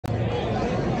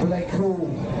Play cool.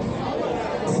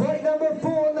 Fight number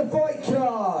 4 on the fight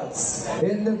cards.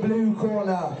 In the blue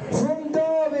corner, from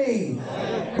Derby,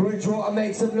 Bridgwater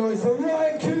makes some noise for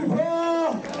Ryan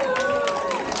Cooper.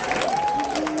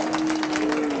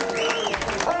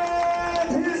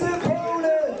 And his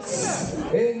opponents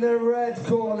in the red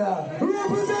corner,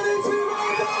 representing Team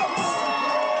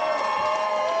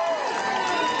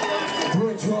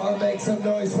Bridgewater makes some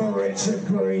noise for Richard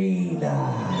Green.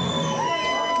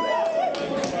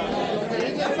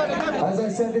 As I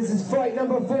said, this is fight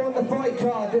number 4 on the fight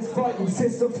card. This fight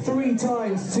consists of 3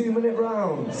 times 2-minute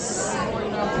rounds.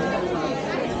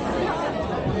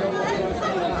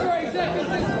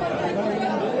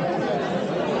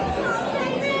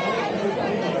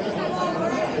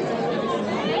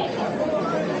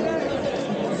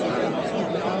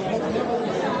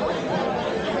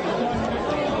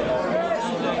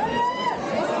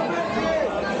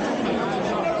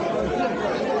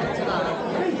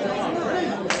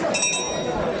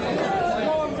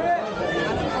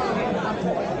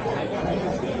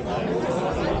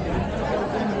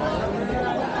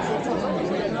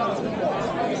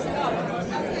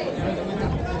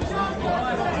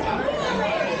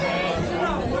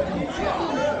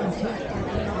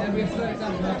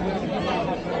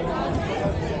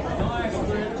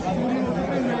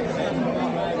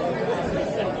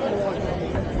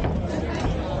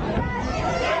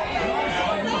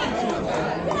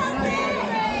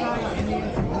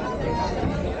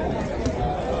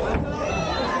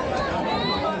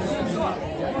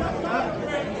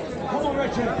 Come on,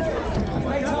 Richard.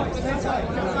 Stay tight, stay tight.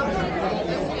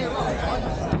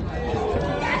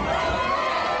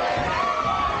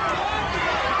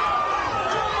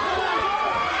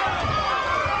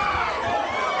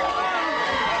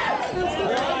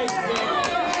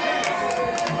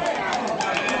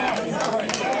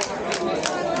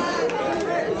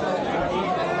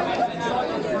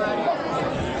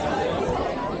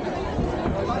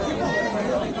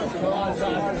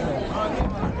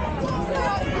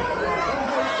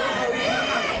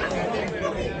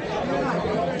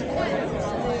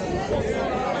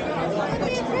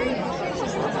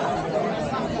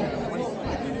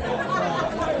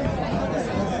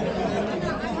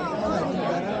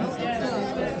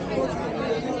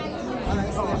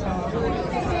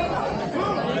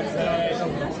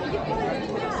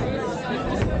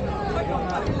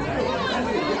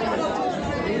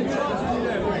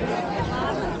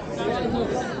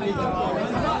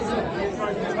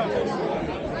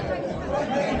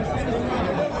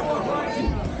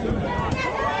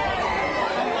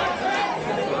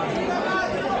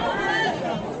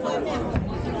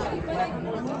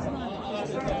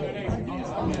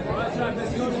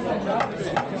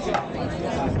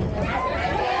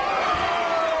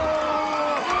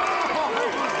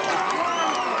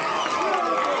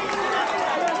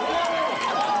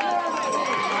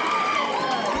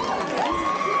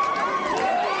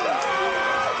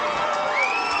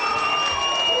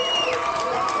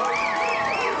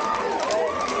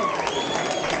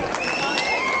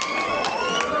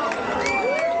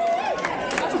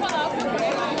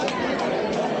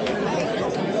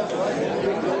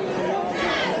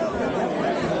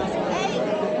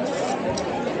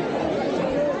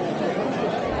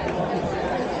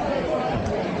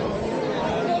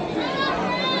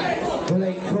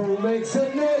 Make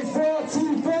some noise for our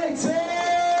 2 fighters!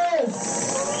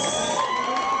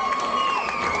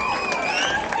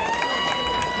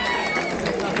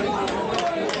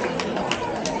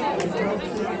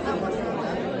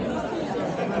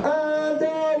 And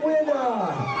our winner,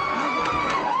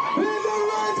 in the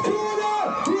red corner,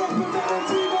 the representing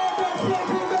team of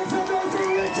Bridgwater, make some noise for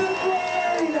Richard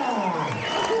Green!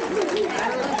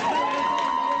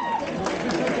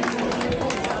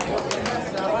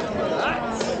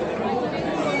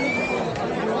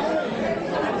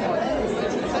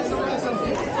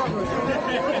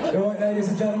 Alright, ladies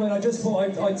and gentlemen, I just thought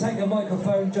I'd take the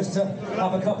microphone just to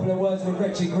have a couple of words with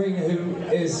Richie Green, who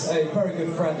is a very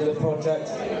good friend of the project,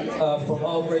 from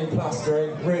Old Green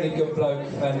Plastering, really good bloke,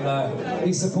 and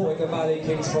he supported the Valley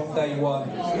Kings from day one.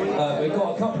 We've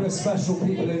got a couple of special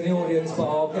people in the audience, but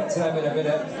I'll get to them in a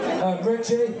minute.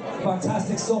 Richie,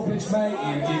 fantastic stoppage, mate.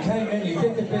 You came in, you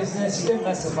did the business, you didn't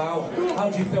mess about. How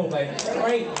do you feel, mate?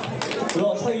 Great. A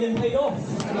lot of training paid off.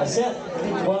 That's it.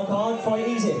 Work hard, fight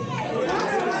easy.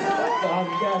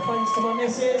 Yeah, thanks to my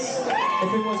missus.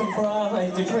 If it wasn't for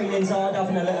her, the training's hard,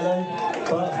 having a little.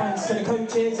 But thanks to the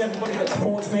coaches, everybody that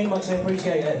supports me, much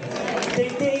appreciated.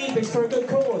 Dig deep, it's for a good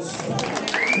cause.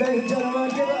 Ladies and gentlemen,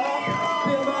 give it up.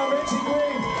 Be a man, Richie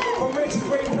Green, from Richie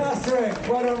Green Plastering.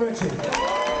 Well done,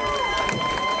 Richie.